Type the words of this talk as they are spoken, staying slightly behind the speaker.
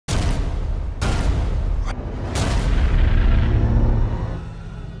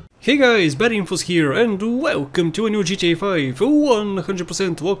Hey guys, Bad Infos here and welcome to a new GTA 5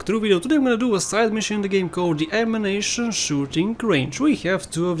 100% walkthrough video. Today I'm gonna do a side mission in the game called the Ammu-Nation shooting range. We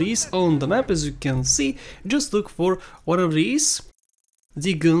have two of these on the map, as you can see. Just look for one of these.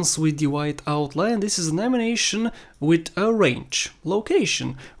 The guns with the white outline. This is an Ammu-Nation with a range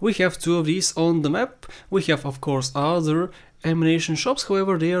location. We have two of these on the map. We have of course other Ammu-Nation shops,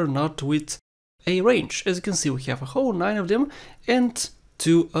 however they are not with a range. As you can see, we have a whole 9 of them and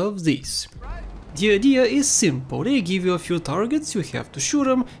two of these. The idea is simple. They give you a few targets, you have to shoot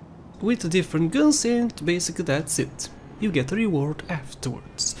them with different guns and basically that's it. You get a reward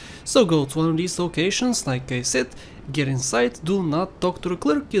afterwards. So go to one of these locations, like I said, get inside, do not talk to the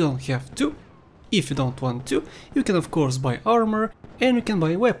clerk, you don't have to. If you don't want to, you can of course buy armor and you can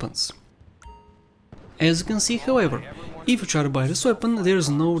buy weapons. As you can see, however, if you try to buy this weapon, there is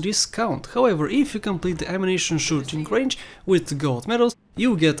no discount. However, if you complete the Ammu-Nation shooting range with gold medals,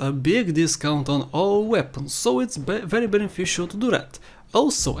 you get a big discount on all weapons, so it's very beneficial to do that.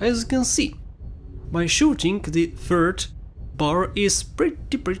 Also, as you can see, my shooting, the third bar, is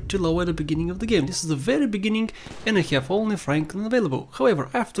pretty low at the beginning of the game. This is the very beginning and I have only Franklin available. However,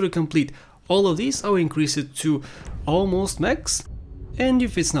 after I complete all of these, I'll increase it to almost max, and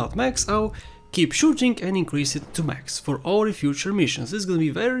if it's not max, I'll keep shooting and increase it to max for all the future missions. This is gonna be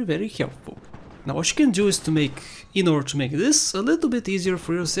very helpful. Now what you can do is in order to make this a little bit easier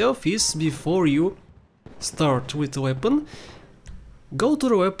for yourself, is before you start with the weapon, go to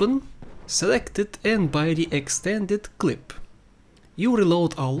the weapon, select it and buy the extended clip. You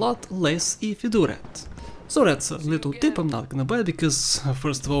reload a lot less if you do that. So that's a little tip. I'm not gonna buy it because,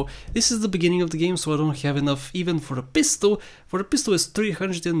 first of all, this is the beginning of the game, so I don't have enough even for a pistol. For the pistol is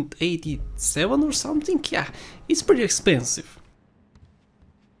 387 or something, yeah, it's pretty expensive.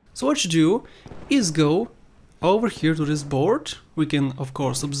 So what you do is go over here to this board. We can of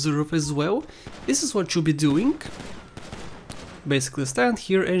course observe as well. This is what you'll be doing. Basically stand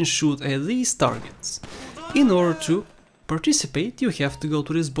here and shoot at these targets. In order to participate, you have to go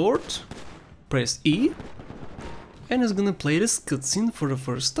to this board, press E, and it's gonna play this cutscene for the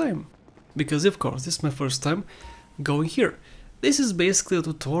first time. Because of course this is my first time going here. This is basically a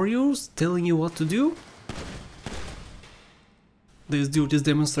tutorial telling you what to do. This dude is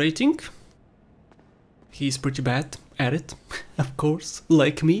demonstrating. He's pretty bad at it, of course,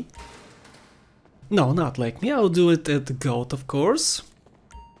 like me. No, not like me, I'll do it at the GOAT, of course.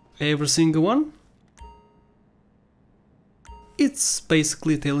 Every single one. It's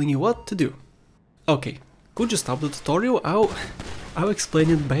basically telling you what to do. Okay, could you stop the tutorial? I'll explain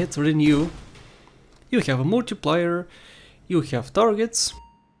it better than you. You have a multiplier, you have targets,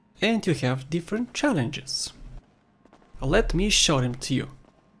 and you have different challenges. Let me show them to you.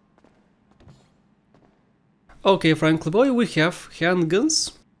 Okay, Franklin boy, we have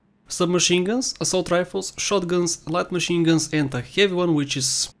handguns, submachine guns, assault rifles, shotguns, light machine guns, and a heavy one, which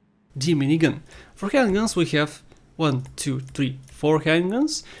is the minigun. For handguns, we have 1, 2, 3, 4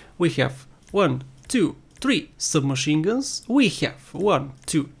 handguns. We have 1, 2, 3 submachine guns. We have 1,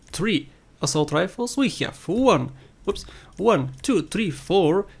 2, 3 assault rifles. We have 1, 2, 3,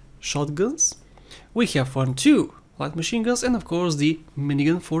 4 shotguns. We have 1, 2 light machine guns, and of course the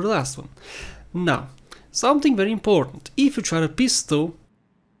minigun for the last one. Now, something very important. If you try a pistol,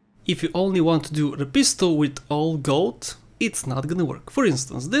 if you only want to do the pistol with all gold, it's not gonna work. For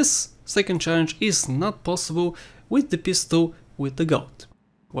instance, this second challenge is not possible with the pistol with the gold.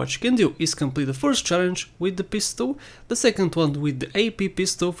 What you can do is complete the first challenge with the pistol, the second one with the AP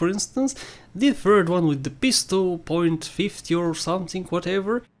pistol, for instance, the third one with the pistol .50 or something,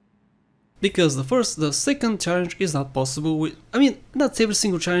 whatever. Because the second challenge is not possible with, not every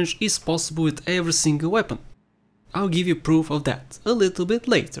single challenge is possible with every single weapon. I'll give you proof of that a little bit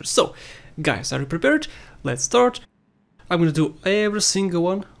later. So, guys, are you prepared? Let's start. I'm gonna do every single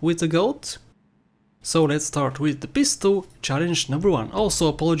one with the gold. So let's start with the pistol, challenge number 1. Also,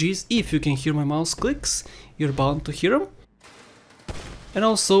 apologies if you can hear my mouse clicks, you're bound to hear them. And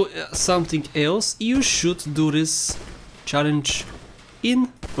also, something else, you should do this challenge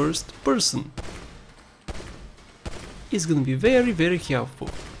in first person. It's gonna be very helpful.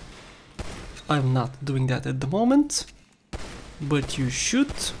 I'm not doing that at the moment, but you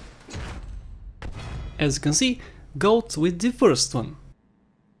should. As you can see, go with the first one.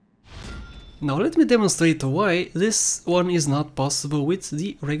 Now let me demonstrate why this one is not possible with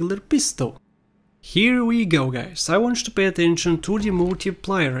the regular pistol. Here we go, guys. I want you to pay attention to the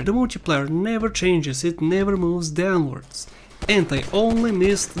multiplier. The multiplier never changes, it never moves downwards. And I only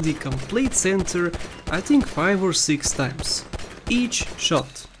missed the complete center, I think 5 or 6 times. Each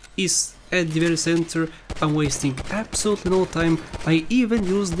shot is at the very center I'm wasting absolutely no time. I even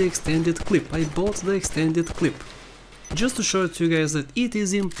used the extended clip. I bought the extended clip. Just to show to you guys that it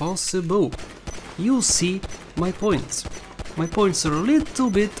is impossible. You'll see my points. My points are a little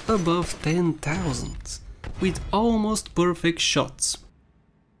bit above 10,000. With almost perfect shots.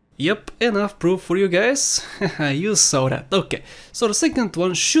 Yep, enough proof for you guys. You saw that. Okay, so the second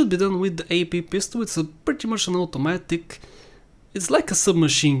one should be done with the AP pistol. It's pretty much an automatic. It's like a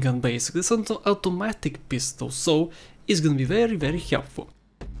submachine gun basically. It's an automatic pistol, so it's gonna be very helpful.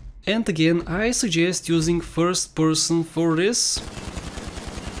 And again, I suggest using first person for this.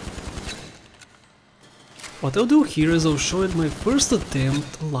 What I'll do here is I'll show it my first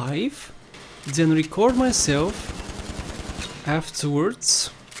attempt live, then record myself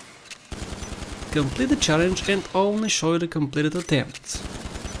afterwards, complete the challenge and only show you the completed attempt.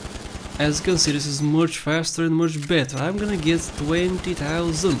 As you can see, this is much faster and much better. I'm gonna get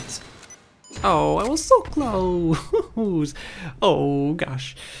 20,000. Oh, I was so close. Oh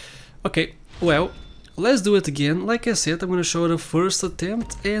gosh. Okay, well, let's do it again. Like I said, I'm gonna show the first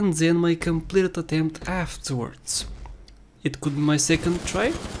attempt and then my completed attempt afterwards. It could be my second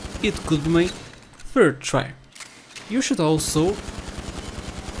try, it could be my third try. You should also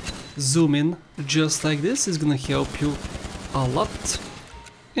zoom in just like this, it's gonna help you a lot.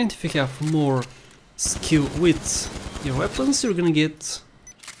 And if you have more skill with your weapons, you'll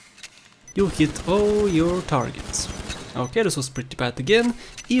hit all your targets. Okay, this was pretty bad again,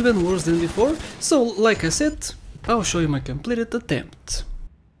 even worse than before, so like I said, I'll show you my completed attempt.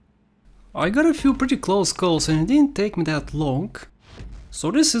 I got a few pretty close calls and it didn't take me that long.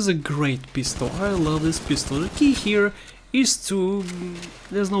 So this is a great pistol, I love this pistol. The key here is to...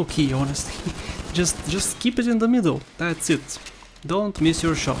 there's no key honestly, just keep it in the middle, that's it. Don't miss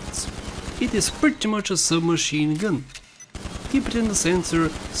your shots. It is pretty much a submachine gun. Keep it in the center,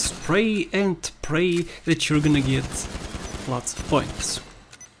 spray and pray that you're gonna get lots of points.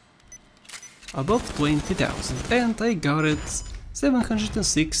 Above 20,000 and I got it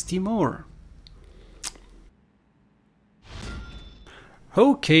 760 more.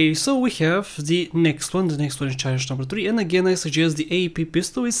 Okay, so we have the next one is challenge number 3, and again I suggest the AP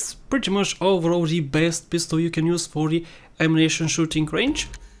pistol. Is pretty much overall the best pistol you can use for the ammunition shooting range.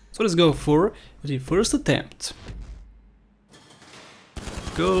 So let's go for the first attempt.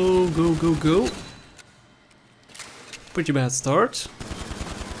 Go, go, go, go. Pretty bad start.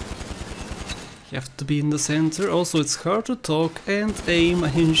 You have to be in the center, also it's hard to talk and aim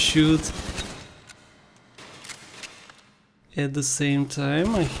and shoot at the same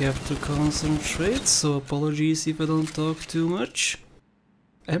time. I have to concentrate, so apologies if I don't talk too much.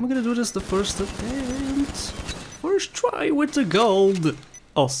 I'm gonna do this the first attempt. First try with the gold.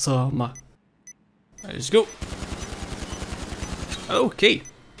 Awesome. Let's go. Okay.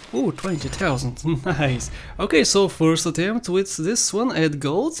 Ooh, 20,000. Nice. Okay, so first attempt with this one at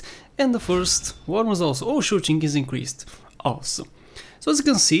gold, and the first one was also... oh, shooting is increased. Awesome. So as you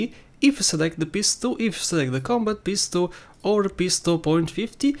can see, if you select the pistol, if you select the combat pistol or the pistol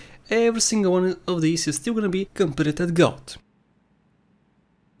 .50, every single one of these is still gonna be completed at gold.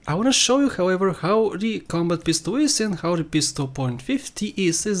 I wanna show you, however, how the combat pistol is and how the pistol .50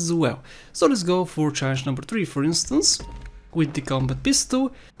 is as well. So let's go for challenge number 3, for instance, with the combat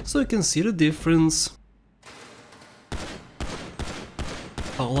pistol, so you can see the difference.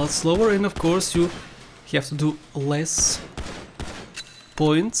 A lot slower, and of course you have to do less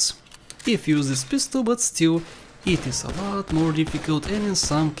points if you use this pistol, but still it is a lot more difficult and in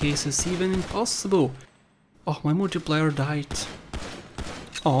some cases even impossible. Oh, my multiplier died.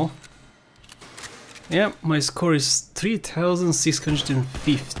 Oh. Yeah, my score is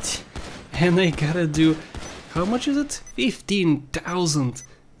 3,650 and I gotta do... how much is it? 15,000.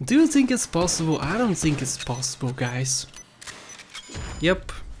 Do you think it's possible? I don't think it's possible, guys.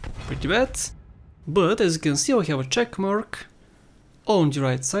 Yep, pretty bad. But as you can see, I have a check mark on the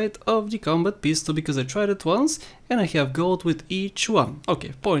right side of the combat pistol because I tried it once and I have gold with each one.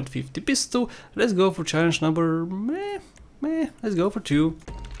 Okay, .50 pistol. Let's go for challenge number... let's go for 2.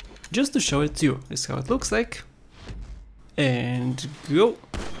 Just to show it to you. This is how it looks like. And go.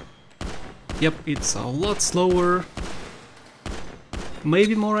 Yep, it's a lot slower.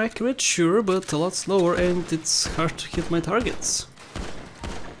 Maybe more accurate, sure, but a lot slower, and it's hard to hit my targets.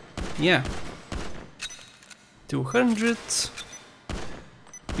 Yeah. 200.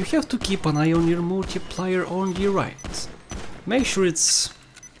 You have to keep an eye on your multiplier on the right. Make sure it's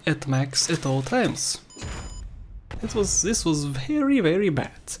at max at all times. This was very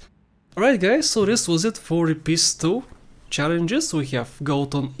bad. Alright guys, so this was it for the pistol challenges. We have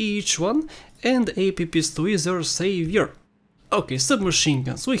gold on each one, and AP pistol is our savior. Okay, submachine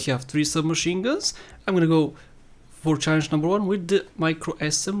guns. We have 3 submachine guns. I'm gonna go for challenge number 1 with the micro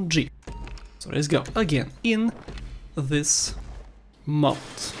SMG. So let's go again in this mode.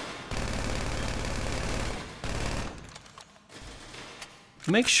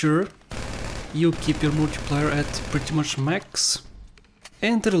 Make sure you keep your multiplier at pretty much max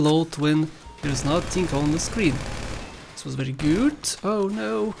and reload when there's nothing on the screen. This was very good. Oh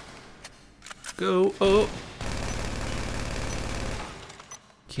no. Go. Oh.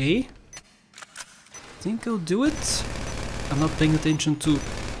 Okay. I think I'll do it. I'm not paying attention to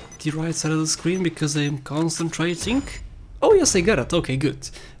the right side of the screen because I am concentrating. Oh yes, I got it. Okay, good.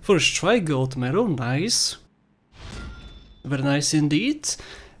 First try, gold medal. Nice. Very nice indeed.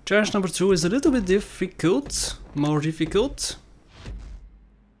 Challenge number 2 is a little bit difficult. More difficult.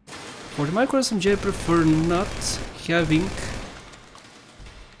 For the micro SMG I prefer not having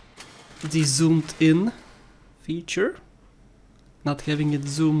the zoomed in feature. Not having it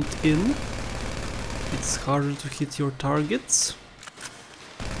zoomed in. It's harder to hit your targets.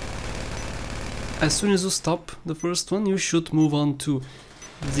 As soon as you stop the first one, you should move on to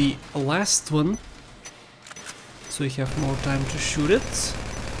the last one, so you have more time to shoot it.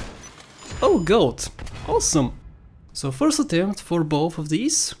 Oh, gold! Awesome! So first attempt for both of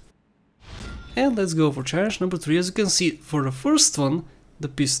these. And let's go for challenge number 3. As you can see, for the first one, the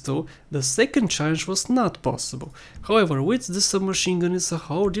pistol, the second challenge was not possible. However, with the submachine gun it's a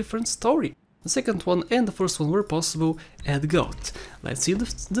whole different story. The second one and the first one were possible at gold. Let's see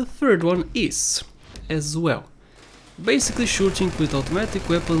the third one is as well. Basically shooting with automatic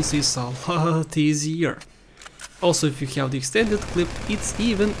weapons is a lot easier. Also, if you have the extended clip, it's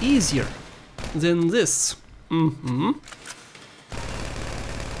even easier than this.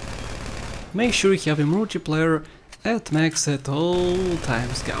 Make sure you have a multiplier at max at all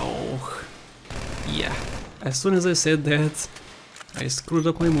times. Go. Yeah, as soon as I said that, I screwed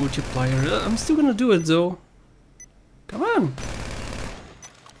up my multiplier. I'm still gonna do it though. Come on.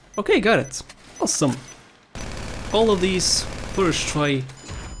 Okay, got it. Awesome. All of these first try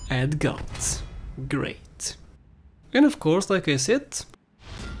at gold. Great. And of course, like I said,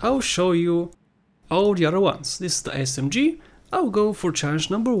 I'll show you all the other ones. This is the SMG. I'll go for challenge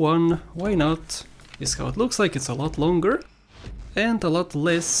number 1. Why not? This is how it looks like. It's a lot longer and a lot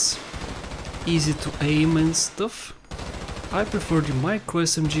less easy to aim and stuff. I prefer the micro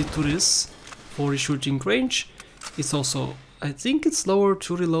SMG to this for the shooting range. It's also, I think it's slower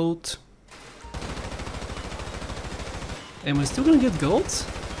to reload. Am I still gonna get gold?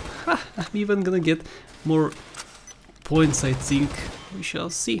 Ha, I'm even gonna get more points, I think. We shall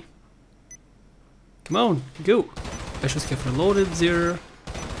see. Come on, go! I should have reloaded there.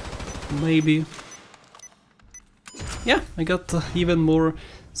 Maybe. Yeah, I got even more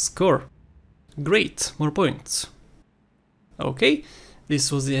score. Great, more points. Okay,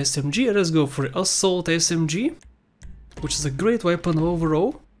 this was the SMG. Let's go for the assault SMG, which is a great weapon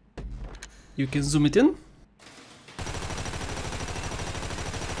overall. You can zoom it in.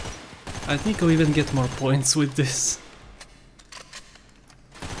 I think I'll even get more points with this.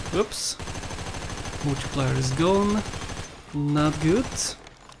 Whoops. Multiplier is gone. Not good.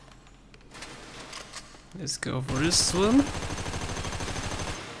 Let's go for this one.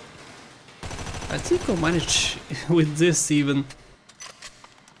 I think I'll manage with this even.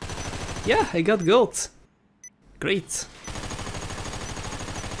 Yeah, I got gold. Great.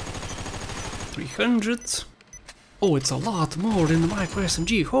 300. Oh, it's a lot more than the micro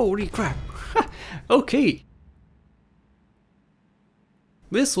SMG. Holy crap. Okay.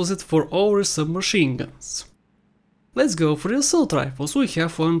 This was it for our submachine guns. Let's go for the assault rifles. We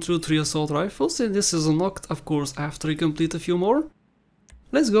have 1, 2, 3 assault rifles, and this is unlocked, of course, after we complete a few more.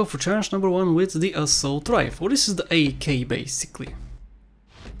 Let's go for challenge number 1 with the assault rifle. This is the AK basically.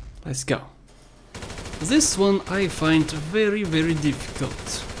 Let's go. This one I find very, very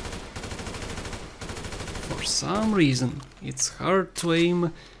difficult. For some reason. It's hard to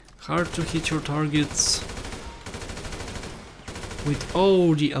aim, hard to hit your targets. With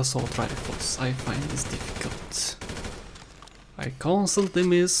all the assault rifles, I find this difficult. I constantly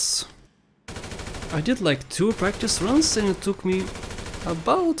miss. I did like 2 practice runs and it took me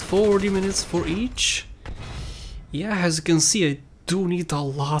about 40 minutes for each. Yeah, as you can see, I do need a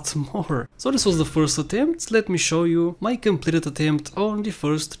lot more. So this was the first attempt. Let me show you my completed attempt on the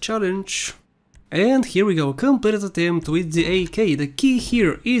first challenge. And here we go, completed attempt with the AK. The key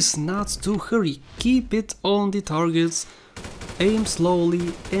here is not to hurry. Keep it on the targets, aim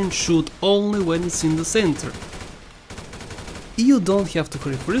slowly and shoot only when it's in the center. You don't have to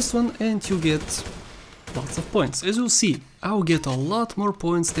hurry for this one and you get lots of points. As you'll see, I'll get a lot more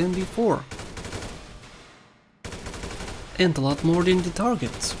points than before. and a lot more than the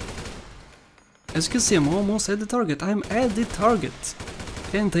target. As you can see, I'm almost at the target. I'm at the target.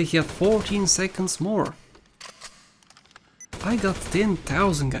 And I have 14 seconds more. I got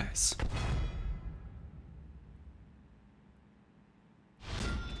 10,000, guys.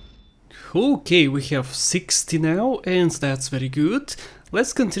 Okay, we have 60 now, and that's very good.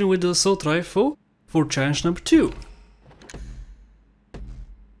 Let's continue with the assault rifle for challenge number 2.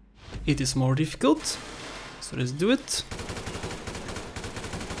 It is more difficult, so let's do it.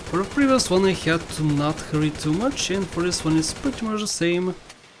 For the previous one I had to not hurry too much, and for this one it's pretty much the same.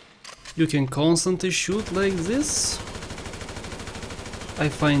 You can constantly shoot like this. I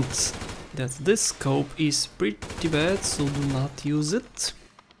find that this scope is pretty bad, so do not use it,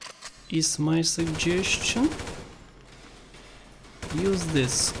 is my suggestion. Use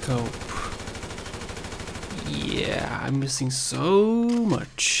this scope. Yeah, I'm missing so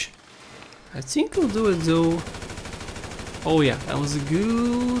much. I think I'll do it though. Oh yeah, that was a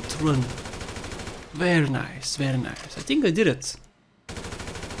good run. Very nice, very nice. I think I did it.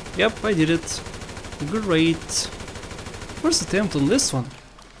 Yep, I did it. Great. First attempt on this one.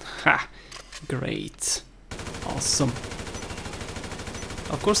 Ha! Great. Awesome.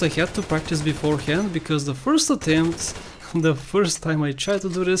 Of course I had to practice beforehand, because the first attempt, the first time I tried to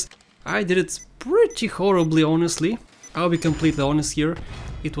do this, I did it pretty horribly, honestly. I'll be completely honest here.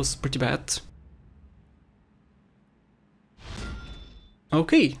 It was pretty bad.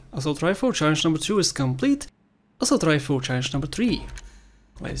 Okay, assault rifle challenge number 2 is complete. Assault rifle challenge number 3.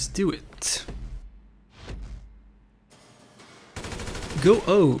 Let's do it. Go!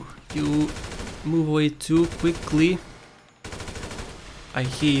 Oh, you move away too quickly. I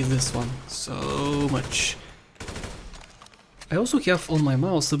hate this one so much. I also have on my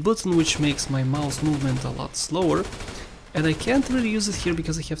mouse a button which makes my mouse movement a lot slower, and I can't really use it here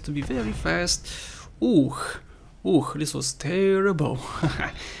because I have to be very fast. Ooh, this was terrible.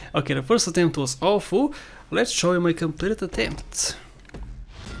 Okay, the first attempt was awful. Let's show you my completed attempt.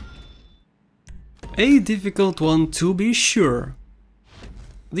 A difficult one to be sure.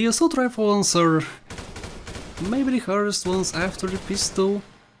 The assault rifle ones are maybe the hardest ones after the pistol.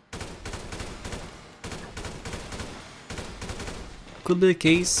 Could be the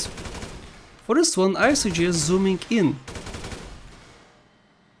case. For this one I suggest zooming in.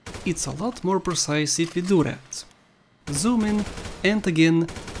 It's a lot more precise if you do that. Zoom in, and again,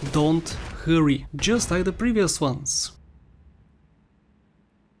 don't hurry, just like the previous ones.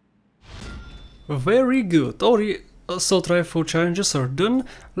 Very good, all the assault rifle challenges are done.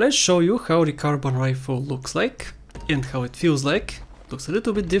 Let's show you how the carbine rifle looks like and how it feels like. Looks a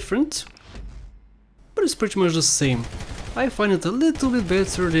little bit different, but it's pretty much the same. I find it a little bit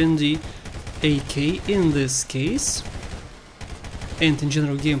better than the AK in this case, and in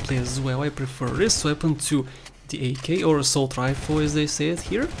general gameplay as well. I prefer this weapon to the AK, or assault rifle as they say it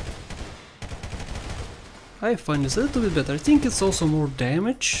here. I find this a little bit better. I think it's also more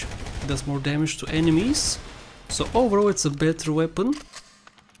damage, it does more damage to enemies, so overall it's a better weapon.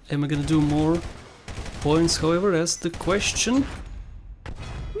 Am I gonna do more points, however? That's the question.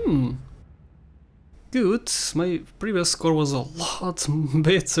 Good, my previous score was a lot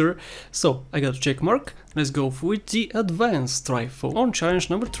better, so I got a check mark. Let's go with the advanced rifle on challenge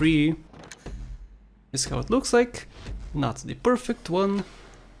number 3. This is how it looks like, not the perfect one,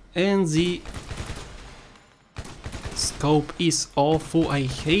 and the scope is awful. I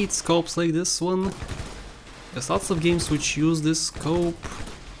hate scopes like this one. There's lots of games which use this scope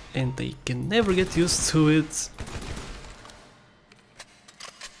and they can never get used to it.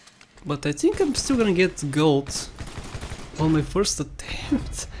 But I think I'm still gonna get gold on my first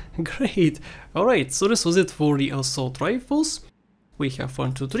attempt. Great! Alright, so this was it for the assault rifles. We have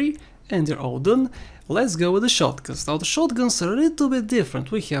 1, 2, 3, and they're all done. Let's go with the shotguns. Now the shotguns are a little bit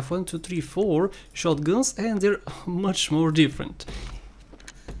different. We have 1, 2, 3, 4 shotguns, and they're much more different.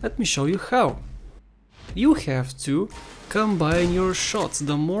 Let me show you how. You have to combine your shots.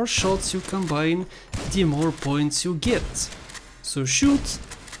 The more shots you combine, the more points you get. So shoot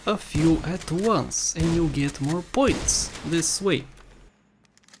a few at once and you get more points this way.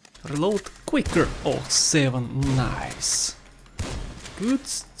 Reload quicker. Oh, 7, nice. Good,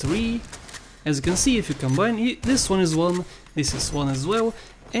 3. As you can see, if you combine, this one is 1, this is 1 as well,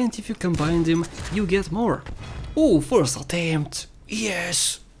 and if you combine them, you get more. Oh, first attempt.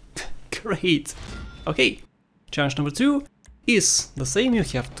 Yes. Great. Okay, challenge number 2 is the same. You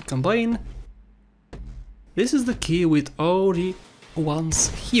have to combine. This is the key with all the ones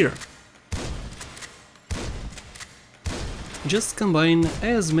here. Just combine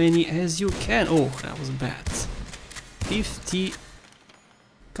as many as you can. Oh, that was bad. 50.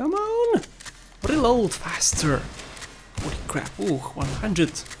 Come on! Reload faster! Holy crap, ooh,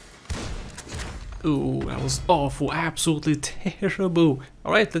 100. Ooh, that was awful, absolutely terrible.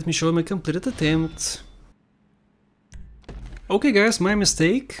 Alright, let me show you my completed attempt. Okay guys, my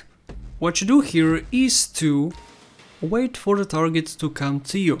mistake. What you do here is to wait for the target to come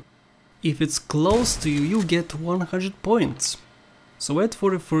to you. If it's close to you, you get 100 points. So wait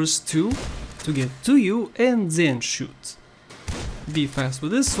for the first two to get to you and then shoot. Be fast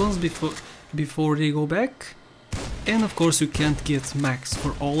with this ones before they go back. And of course you can't get max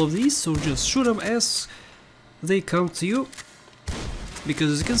for all of these, so just shoot them as they come to you.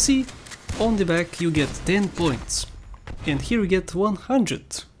 Because as you can see, on the back you get 10 points. And here you get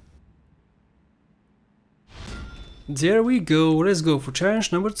 100. There we go, let's go for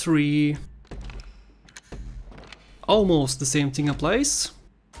challenge number 3. Almost the same thing applies.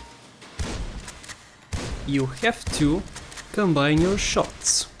 You have to combine your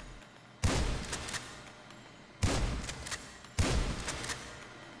shots.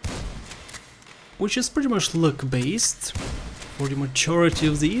 Which is pretty much luck based for the majority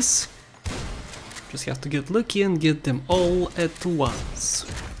of these. Just have to get lucky and get them all at once.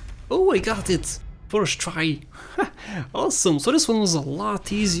 Oh, I got it! First try! Awesome, so this one was a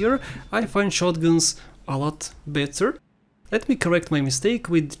lot easier. I find shotguns a lot better. Let me correct my mistake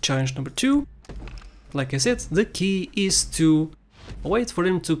with challenge number 2. Like I said, the key is to wait for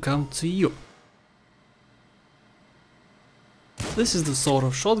them to come to you. This is the sort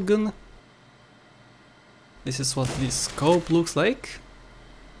of shotgun. This is what this scope looks like.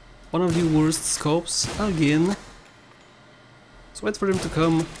 One of the worst scopes again. So wait for them to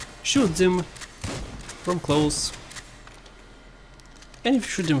come, shoot them from close. And if you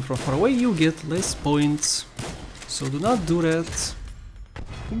shoot them from far away, you get less points. So do not do that.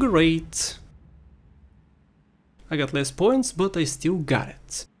 Great. I got less points, but I still got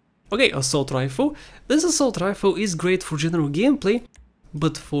it. Okay, assault rifle. This assault rifle is great for general gameplay,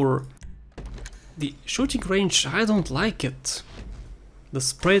 but for the shooting range I don't like it. The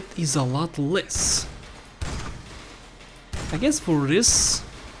spread is a lot less. I guess for this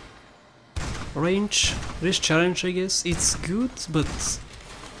range, this challenge, I guess it's good, but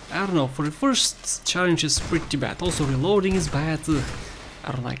I don't know, for the first challenge it's pretty bad. Also reloading is bad. Ugh,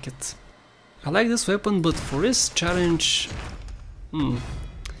 I don't like it. I like this weapon, but for this challenge,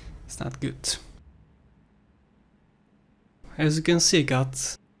 it's not good. As you can see, I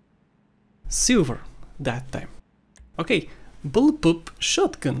got silver that time. Okay, bullpup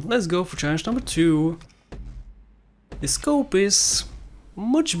shotgun. Let's go for challenge number 2. The scope is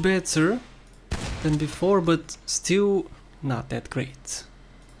much better than before, but still not that great.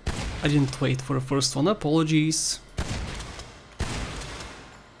 I didn't wait for the first one, apologies.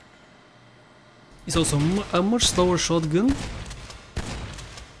 It's also a much slower shotgun.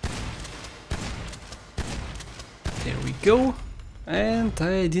 There we go. And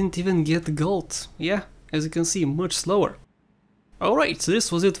I didn't even get gold. Yeah, as you can see, much slower. Alright, so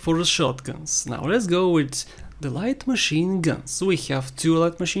this was it for the shotguns. Now let's go with the light machine guns. We have 2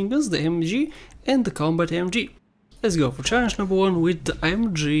 light machine guns, the MG and the combat MG. Let's go for challenge number 1 with the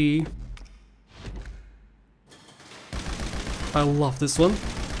MG. I love this one,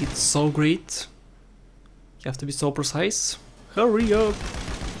 it's so great. You have to be so precise. Hurry up!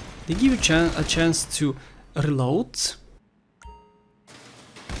 They give you a chance to reload,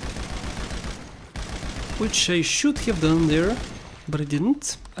 which I should have done there, but I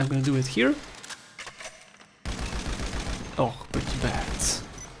didn't. I'm gonna do it here. Oh, pretty bad.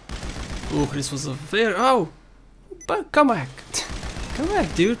 Oh, this was a very... Oh! But come back! Come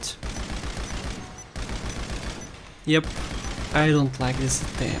back, dude! Yep, I don't like this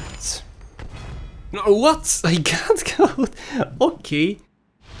attempt. No, what? I got gold! Okay.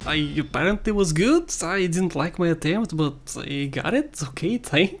 I apparently was good. I didn't like my attempt, but I got it. Okay,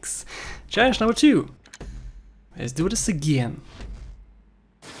 thanks. Challenge number 2. Let's do this again.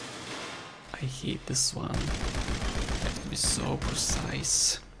 I hate this one. I have to be so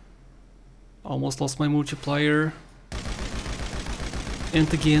precise. Almost lost my multiplier.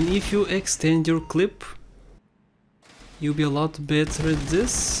 And again, if you extend your clip, you'll be a lot better at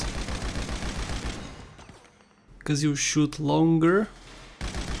this. Because you shoot longer.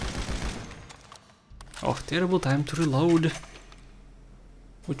 Oh, terrible time to reload.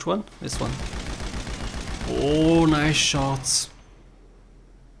 Which one? This one. Oh, nice shots.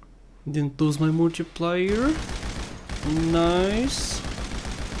 Didn't lose my multiplier. Nice.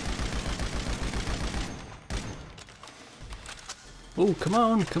 Oh, come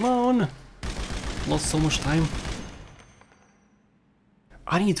on, come on. Lost so much time.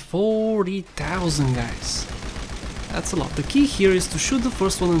 I need 40,000, guys. That's a lot. The key here is to shoot the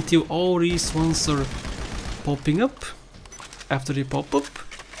first one until all these ones are popping up. after the pop-up,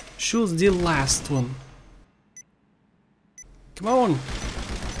 shoot the last one. Come on!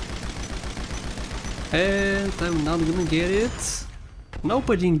 And I'm not gonna get it. Nope,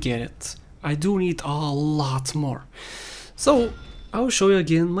 I didn't get it. I do need a lot more. So, I'll show you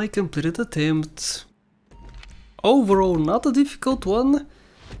again my completed attempt. Overall, not a difficult one.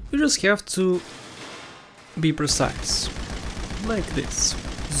 You just have to be precise. Like this.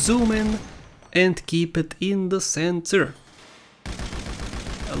 Zoom in and keep it in the center.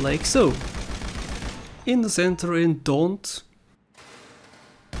 Like so. In the center, and don't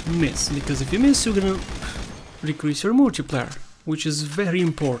miss, because if you miss you're gonna decrease your multiplier, which is very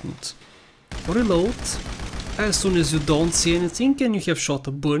important. Reload as soon as you don't see anything and you have shot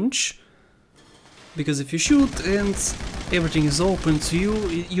a bunch, because if you shoot and everything is open to you,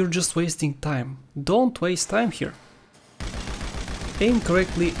 you're just wasting time. Don't waste time here. Aim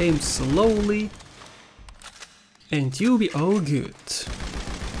correctly, aim slowly, and you'll be all good.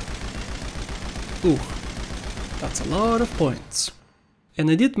 Ooh, that's a lot of points. And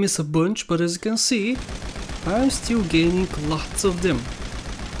I did miss a bunch, but as you can see, I'm still gaining lots of them.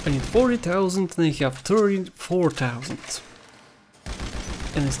 I need 40,000 and I have 34,000.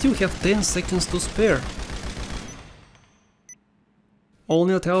 And I still have 10 seconds to spare.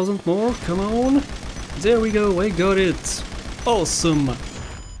 Only 1,000 more, come on. There we go, I got it. Awesome.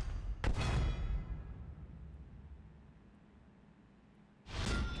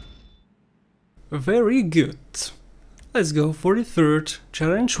 Very good. Let's go for the third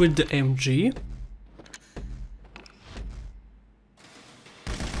challenge with the MG.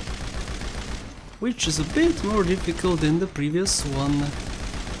 Which is a bit more difficult than the previous one.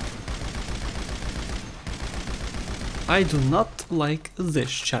 I do not like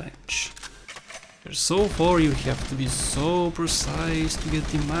this challenge. So far you have to be so precise to get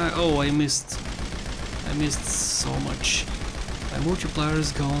the oh, I missed so much. My multiplier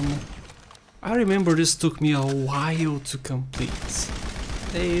is gone. I remember this took me a while to complete.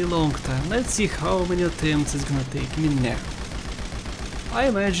 A long time. Let's see how many attempts it's gonna take me now. I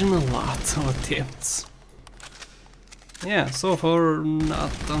imagine a lot of attempts. Yeah, so far I'm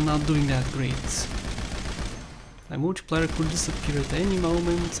not doing that great. My multiplier could disappear at any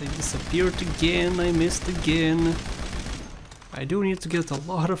moment. I disappeared again, I missed again. I do need to get a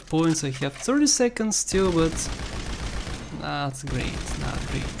lot of points. I have 30 seconds still, but not great, not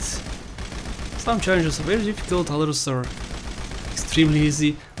great. Some challenges are very difficult, others are extremely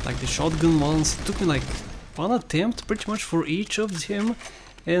easy, like the shotgun ones. It took me like one attempt pretty much for each of them,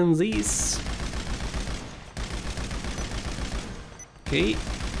 and these... Okay.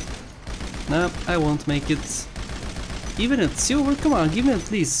 Nah, I won't make it. Even at silver? Come on, give me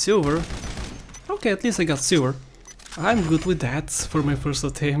at least silver. Okay, at least I got silver. I'm good with that for my first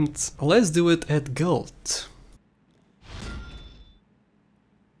attempt. Let's do it at gold.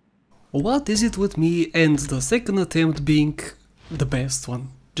 What is it with me and the second attempt being the best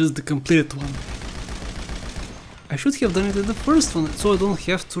one? Just the completed one. I should have done it in the first one, so I don't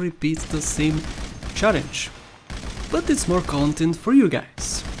have to repeat the same challenge. But it's more content for you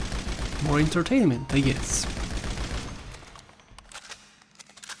guys. More entertainment, I guess.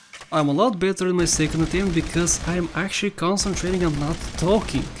 I'm a lot better in my second attempt because I'm actually concentrating on not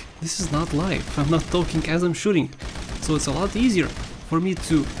talking. This is not live, I'm not talking as I'm shooting. So it's a lot easier for me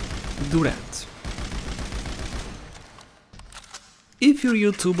to do that. If you're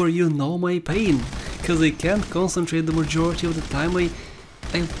a YouTuber, you know my pain, because I can't concentrate the majority of the time I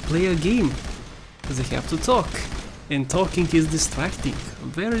play a game, because I have to talk, and talking is distracting,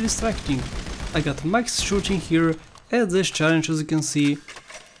 very distracting. I got max shooting here at this challenge, as you can see,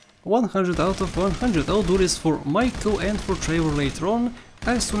 100 out of 100. I'll do this for Michael and for Trevor later on.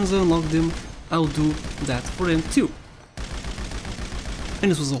 As soon as I unlock them, I'll do that for them too.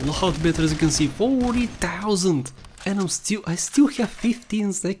 And this was a lot better, as you can see, 40,000, and I still have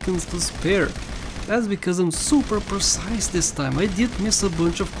 15 seconds to spare. That's because I'm super precise this time. I did miss a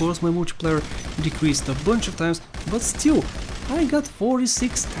bunch, of course, my multiplier decreased a bunch of times, but still, I got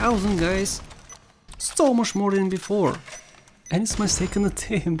 46,000, guys. So much more than before. And it's my second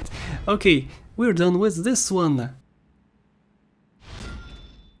attempt. Okay, we're done with this one.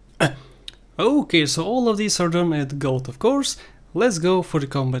 Okay, so all of these are done at gold, of course. Let's go for the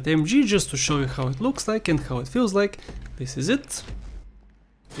combat MG just to show you how it looks like and how it feels like. This is it.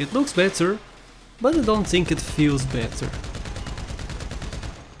 It looks better, but I don't think it feels better.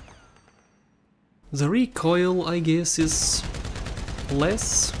 The recoil, I guess, is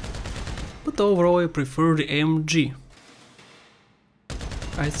less, but overall I prefer the MG.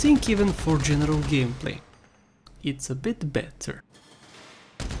 I think even for general gameplay, it's a bit better.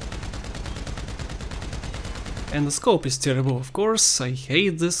 And the scope is terrible, of course. I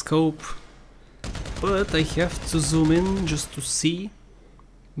hate the scope. But I have to zoom in just to see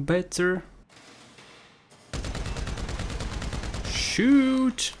better.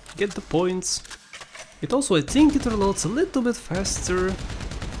 Shoot! Get the points. It also, I think it reloads a little bit faster.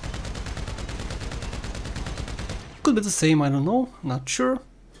 Could be the same, I don't know, not sure.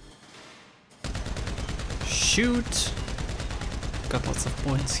 Shoot! Got lots of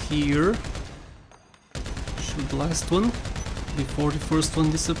points here. Shoot the last one before the first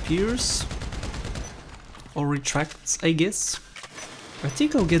one disappears. Or retracts, I guess. I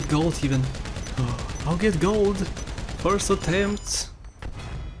think I'll get gold even. I'll get gold! First attempt.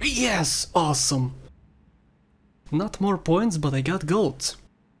 Yes! Awesome! Not more points, but I got gold.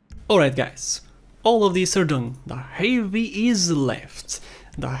 Alright guys, all of these are done. The heavy is left.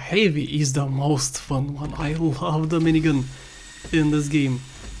 The heavy is the most fun one. I love the minigun in this game.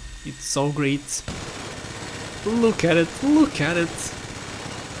 It's so great. Look at it, look at it.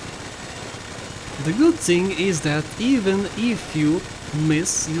 The good thing is that even if you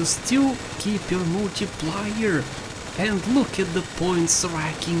miss, you still keep your multiplier. And look at the points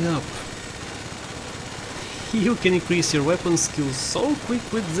racking up. You can increase your weapon skill so quick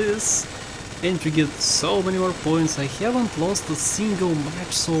with this, and you get so many more points. I haven't lost a single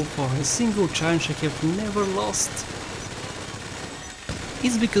match so far, a single challenge I have never lost.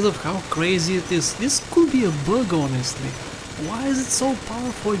 It's because of how crazy it is. This could be a bug, honestly. Why is it so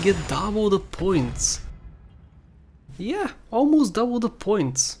powerful? I get double the points. Yeah, almost double the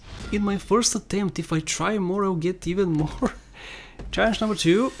points. In my first attempt, if I try more, I'll get even more. Challenge number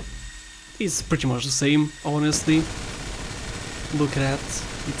 2 is pretty much the same, honestly. Look at that.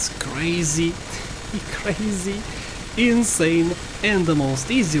 It's crazy, crazy, insane, and the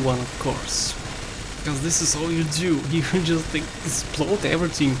most easy one, of course. Because this is all you do. You just explode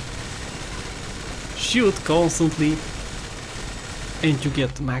everything. Shoot constantly, and you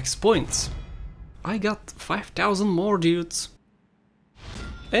get max points. I got 5,000 more, dudes.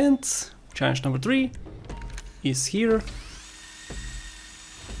 And challenge number 3 is here.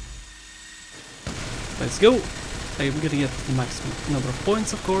 Let's go. I'm gonna get the maximum number of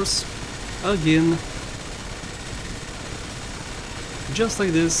points, of course. Again. Just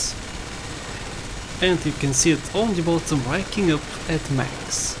like this. And you can see it on the bottom racking up at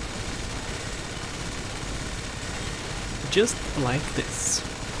max. Just like this.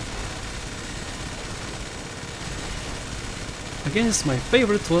 Again, it's my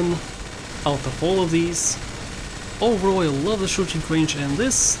favorite one out of all of these. Overall, I love the shooting range, and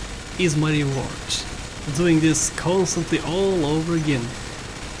this is my reward. Doing this constantly all over again.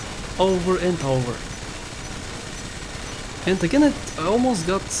 Over and over. And again, I almost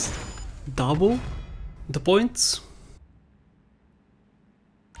got double the points.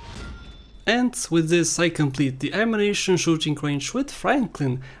 And with this I complete the Ammu-Nation shooting range with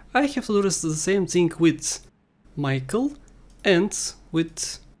Franklin. I have to do the same thing with Michael and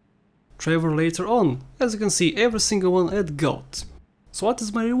with Trevor later on. As you can see, every single one at gold. So what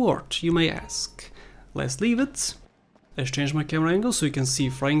is my reward, you may ask? Let's leave it. Let's change my camera angle so you can see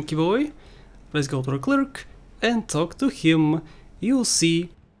Frankie boy. Let's go to the clerk and talk to him. You'll see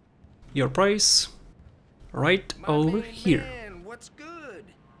your price right over here.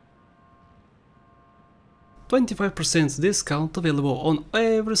 25% discount available on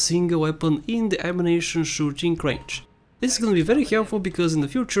every single weapon in the Ammu-Nation shooting range. This is gonna be very helpful because in the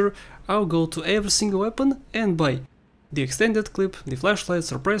future I'll go to every single weapon and buy the extended clip, the flashlight,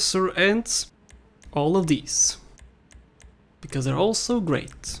 suppressor, and all of these. Because they're also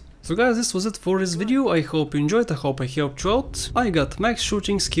great. So guys, this was it for this video. I hope you enjoyed, I hope I helped you out. I got max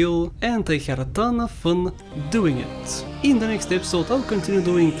shooting skill and I had a ton of fun doing it. In the next episode I'll continue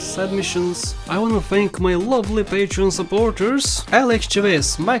doing side missions. I wanna thank my lovely Patreon supporters, Alex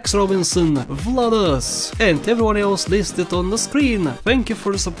Chavez, Max Robinson, Vladas, and everyone else listed on the screen. Thank you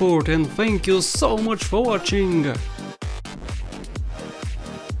for the support and thank you so much for watching.